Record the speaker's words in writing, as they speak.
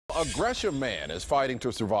A Gresham man is fighting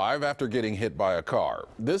to survive after getting hit by a car.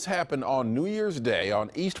 This happened on New Year's Day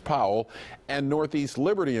on East Powell and Northeast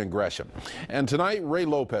Liberty in Gresham. And tonight, Ray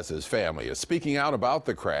Lopez's family is speaking out about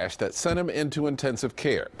the crash that sent him into intensive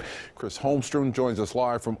care. Chris Holmstrom joins us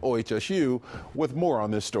live from OHSU with more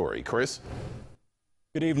on this story. Chris?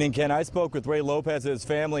 Good evening, Ken. I spoke with Ray Lopez's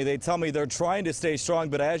family. They tell me they're trying to stay strong,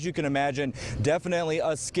 but as you can imagine, definitely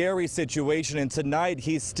a scary situation. And tonight,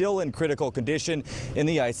 he's still in critical condition in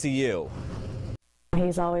the ICU.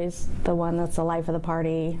 He's always the one that's the life of the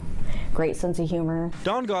party. Great sense of humor.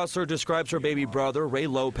 Dawn Gosler describes her baby brother, Ray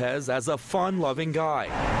Lopez, as a fun-loving guy.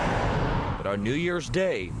 But on New Year's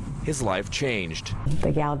Day, his life changed.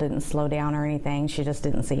 The gal didn't slow down or anything. She just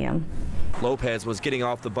didn't see him. Lopez was getting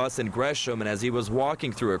off the bus in Gresham, and as he was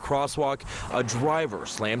walking through a crosswalk, a driver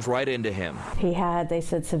slammed right into him. He had, they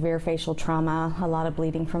said, severe facial trauma, a lot of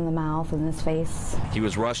bleeding from the mouth and his face. He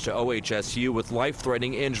was rushed to OHSU with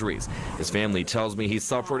life-threatening injuries. His family tells me he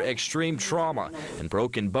suffered extreme trauma and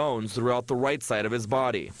broken bones throughout the right side of his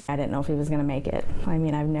body. I didn't know if he was going to make it. I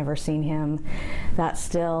mean, I've never seen him that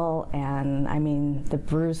still, and I mean, the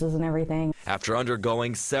bruises and everything. After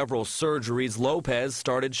undergoing several surgeries, Lopez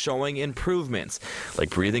started showing improvements, like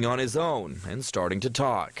breathing on his own and starting to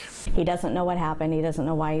talk. He doesn't know what happened. He doesn't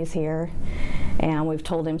know why he's here. And we've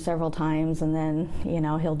told him several times, and then, you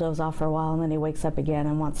know, he'll doze off for a while, and then he wakes up again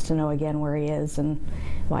and wants to know again where he is and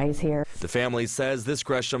why he's here. The family says this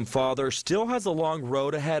Gresham father still has a long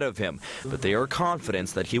road ahead of him, but they are confident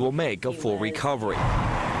that he will make a full recovery.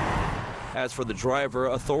 As for the driver,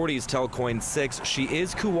 authorities tell KOIN 6 she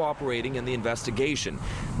is cooperating in the investigation.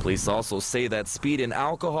 Police also say that speed and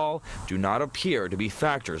alcohol do not appear to be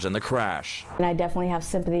factors in the crash. And I definitely have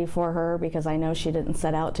sympathy for her because I know she didn't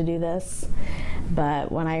set out to do this.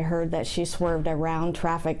 But when I heard that she swerved around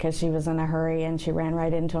traffic because she was in a hurry and she ran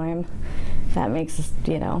right into him, that makes,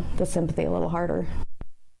 you know, the sympathy a little harder.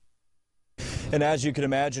 And as you can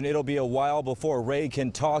imagine, it'll be a while before Ray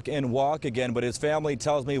can talk and walk again, but his family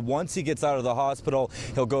tells me once he gets out of the hospital,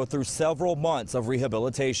 he'll go through several months of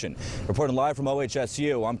rehabilitation. Reporting live from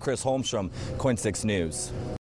OHSU, I'm Chris Holmstrom, KOIN 6 News.